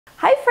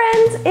Hi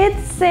friends,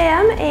 it's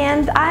Sam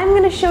and I'm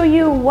going to show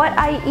you what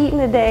I eat in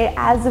a day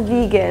as a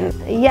vegan.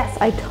 Yes,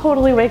 I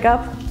totally wake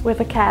up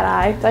with a cat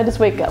eye. I just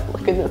wake up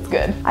looking this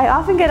good. I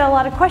often get a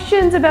lot of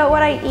questions about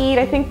what I eat.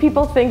 I think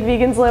people think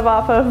vegans live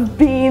off of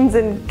beans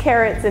and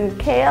carrots and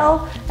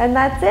kale, and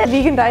that's it. The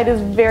vegan diet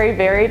is very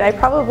varied. I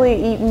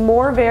probably eat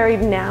more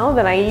varied now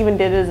than I even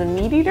did as a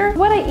meat eater.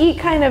 What I eat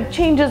kind of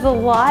changes a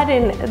lot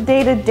in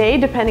day to day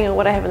depending on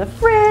what I have in the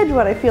fridge,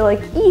 what I feel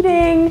like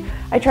eating.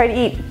 I try to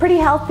eat pretty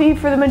healthy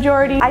for the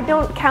majority. I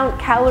don't count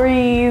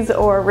calories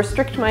or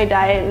restrict my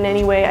diet in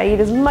any way. I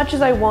eat as much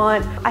as I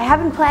want. I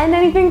haven't planned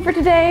anything for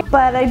today,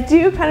 but I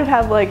do kind of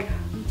have like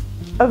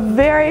a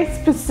very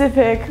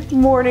specific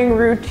morning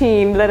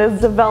routine that has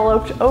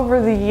developed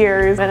over the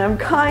years, and I'm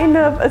kind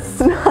of a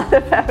snot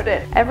about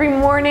it. Every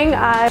morning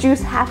I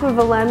juice half of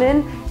a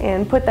lemon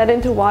and put that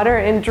into water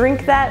and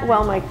drink that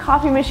while my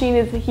coffee machine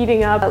is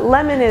heating up.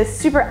 Lemon is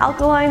super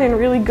alkaline and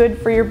really good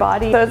for your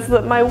body, so it's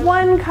my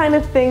one kind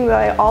of thing that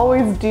I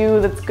always do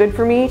that's good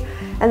for me.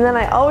 And then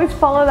I always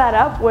follow that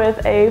up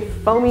with a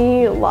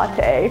foamy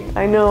latte.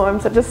 I know,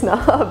 I'm such a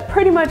snob.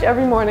 Pretty much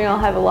every morning I'll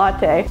have a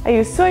latte. I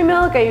use soy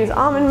milk, I use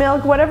almond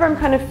milk, whatever I'm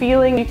kind of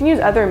feeling. You can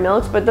use other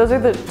milks, but those are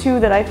the two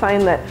that I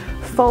find that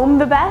foam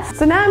the best.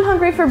 So now I'm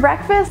hungry for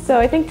breakfast, so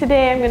I think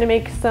today I'm gonna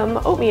make some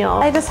oatmeal.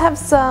 I just have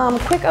some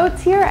quick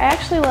oats here. I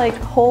actually like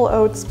whole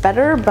oats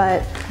better,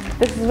 but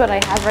this is what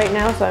I have right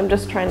now, so I'm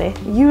just trying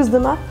to use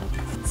them up.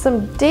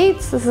 Some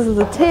dates, this is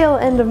the tail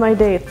end of my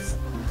dates.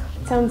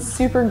 Sounds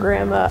super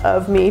grandma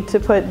of me to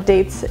put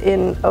dates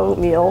in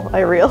oatmeal, I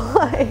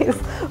realize,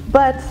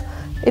 but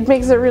it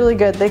makes it really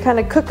good. They kind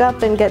of cook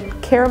up and get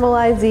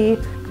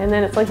caramelized, and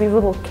then it's like these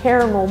little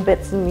caramel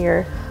bits in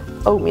your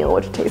oatmeal,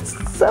 which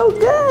tastes so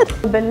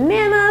good.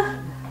 Banana.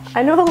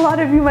 I know a lot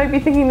of you might be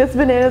thinking this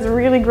banana is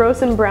really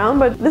gross and brown,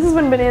 but this is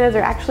when bananas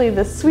are actually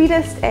the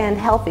sweetest and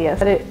healthiest.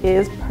 But it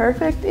is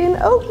perfect in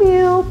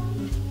oatmeal.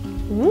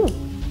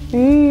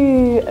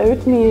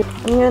 Oatmeal.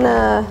 I'm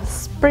gonna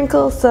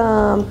sprinkle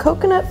some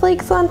coconut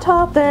flakes on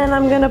top. Then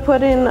I'm gonna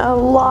put in a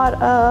lot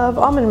of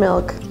almond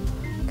milk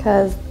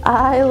because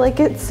I like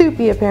it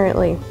soupy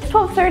apparently. It's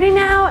 12:30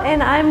 now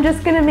and I'm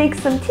just gonna make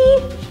some tea.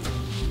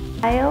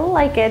 I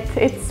like it.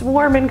 It's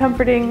warm and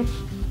comforting.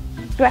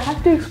 Do I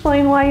have to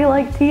explain why you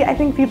like tea? I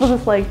think people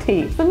just like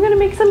tea. So I'm gonna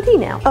make some tea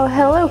now. Oh,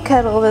 hello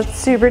kettle that's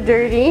super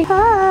dirty.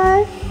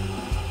 Hi.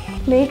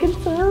 Making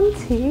some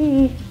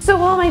tea. So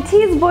while my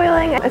tea is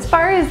boiling, as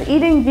far as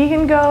eating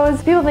vegan goes,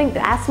 people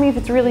ask me if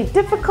it's really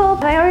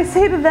difficult, and I always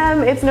say to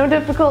them, it's no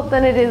difficult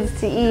than it is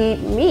to eat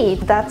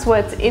meat. That's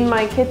what's in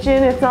my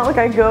kitchen. It's not like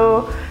I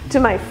go to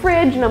my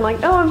fridge and I'm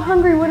like, oh, I'm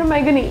hungry, what am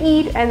I gonna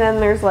eat? And then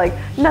there's like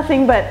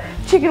nothing but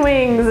chicken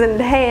wings and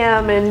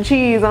ham and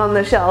cheese on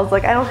the shelves.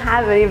 Like I don't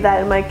have any of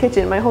that in my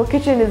kitchen. My whole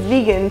kitchen is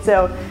vegan,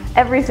 so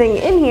everything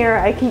in here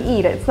I can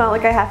eat. It's not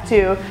like I have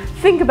to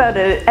think about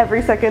it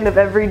every second of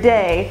every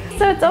day.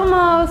 So it's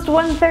almost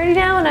 1:30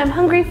 now and I'm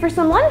hungry for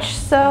some lunch,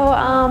 so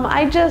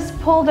I just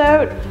pulled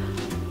out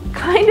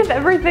kind of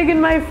everything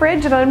in my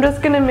fridge and I'm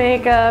just gonna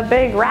make a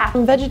big wrap.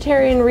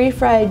 Vegetarian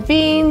refried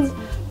beans,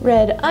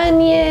 red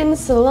onion,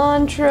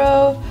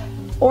 cilantro,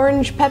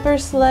 orange pepper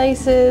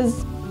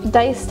slices,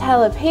 diced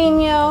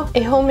jalapeno,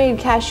 a homemade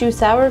cashew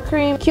sour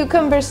cream,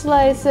 cucumber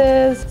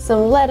slices,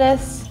 some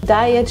lettuce,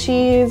 Daiya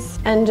cheese,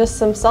 and just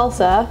some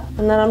salsa.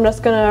 And then I'm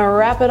just gonna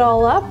wrap it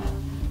all up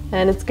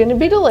and it's gonna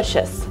be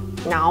delicious.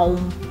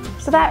 Nom.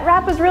 So that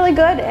wrap is really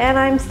good and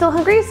I'm still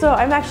hungry, so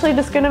I'm actually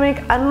just gonna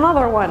make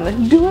another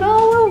one. Do it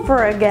all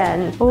over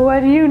again.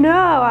 What do you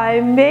know? I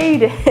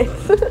made it.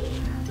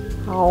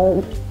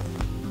 Oh.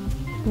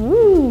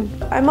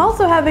 I'm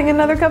also having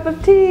another cup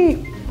of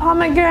tea.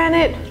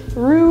 Pomegranate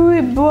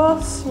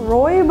rooibos.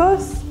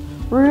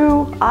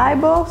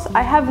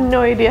 I have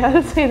no idea how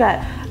to say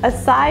that.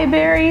 Acai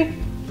berry,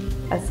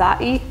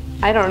 acai,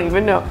 I don't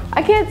even know.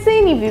 I can't say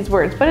any of these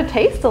words, but it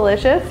tastes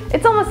delicious.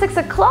 It's almost 6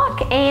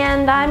 o'clock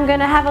and I'm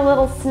gonna have a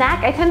little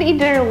snack. I tend to eat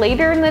dinner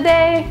later in the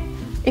day.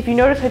 If you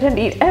notice, I tend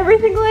to eat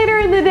everything later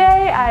in the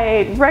day. I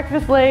ate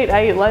breakfast late,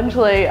 I eat lunch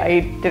late, I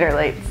eat dinner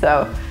late,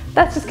 so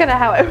that's just kinda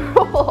how I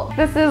roll.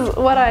 This is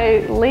what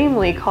I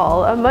lamely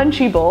call a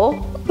munchie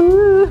bowl.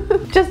 Ooh.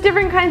 Just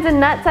different kinds of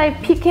nuts. I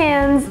have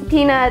pecans,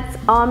 peanuts,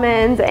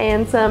 almonds,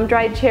 and some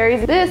dried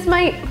cherries. This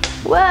might,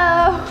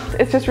 whoa!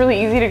 It's just really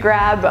easy to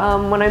grab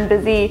when I'm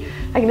busy.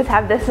 I can just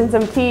have this and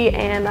some tea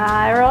and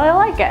I really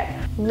like it.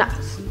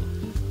 Nuts.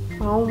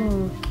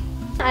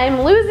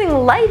 I'm losing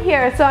light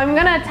here, so I'm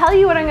gonna tell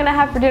you what I'm gonna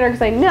have for dinner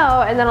because I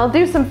know, and then I'll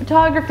do some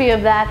photography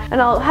of that and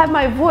I'll have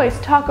my voice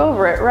talk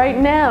over it right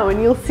now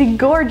and you'll see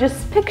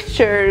gorgeous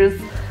pictures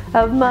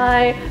of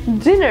my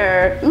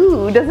dinner.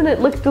 Ooh, doesn't it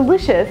look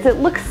delicious? It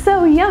looks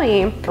so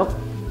yummy. Oh,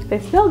 they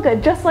smell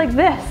good just like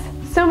this.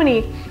 So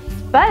many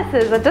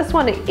spices, I just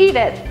want to eat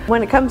it.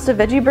 When it comes to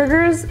veggie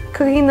burgers,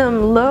 cooking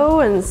them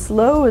low and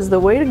slow is the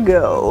way to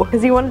go.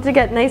 Because you want it to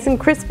get nice and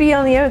crispy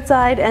on the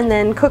outside and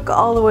then cook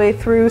all the way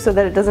through so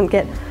that it doesn't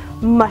get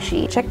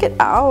mushy. Check it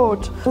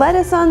out.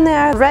 Lettuce on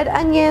there, red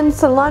onion,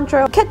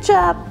 cilantro,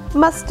 ketchup,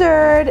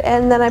 mustard,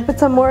 and then I put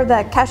some more of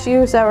that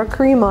cashew sour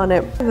cream on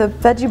it. The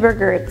veggie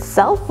burger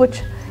itself,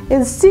 which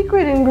is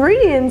secret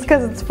ingredients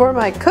because it's for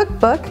my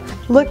cookbook,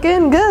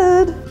 looking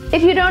good.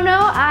 If you don't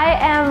know, I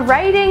am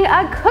writing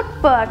a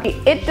cookbook.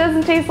 It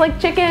doesn't taste like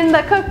chicken,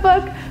 the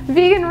cookbook,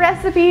 vegan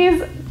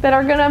recipes that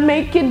are gonna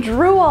make you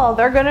drool.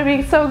 They're gonna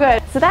be so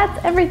good. So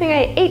that's everything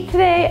I ate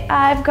today.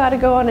 I've got to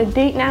go on a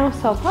date now,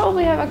 so I'll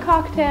probably have a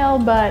cocktail,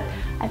 but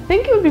I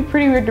think it would be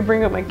pretty weird to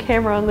bring up my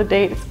camera on the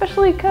date,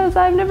 especially because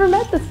I've never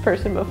met this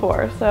person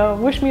before, so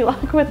wish me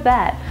luck with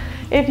that.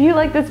 If you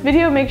like this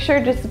video, make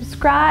sure to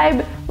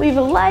subscribe, leave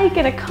a like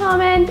and a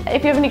comment.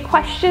 If you have any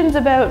questions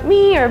about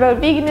me or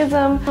about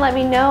veganism, let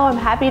me know. I'm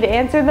happy to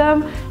answer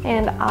them,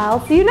 and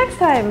I'll see you next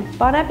time.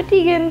 Bon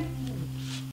appetit!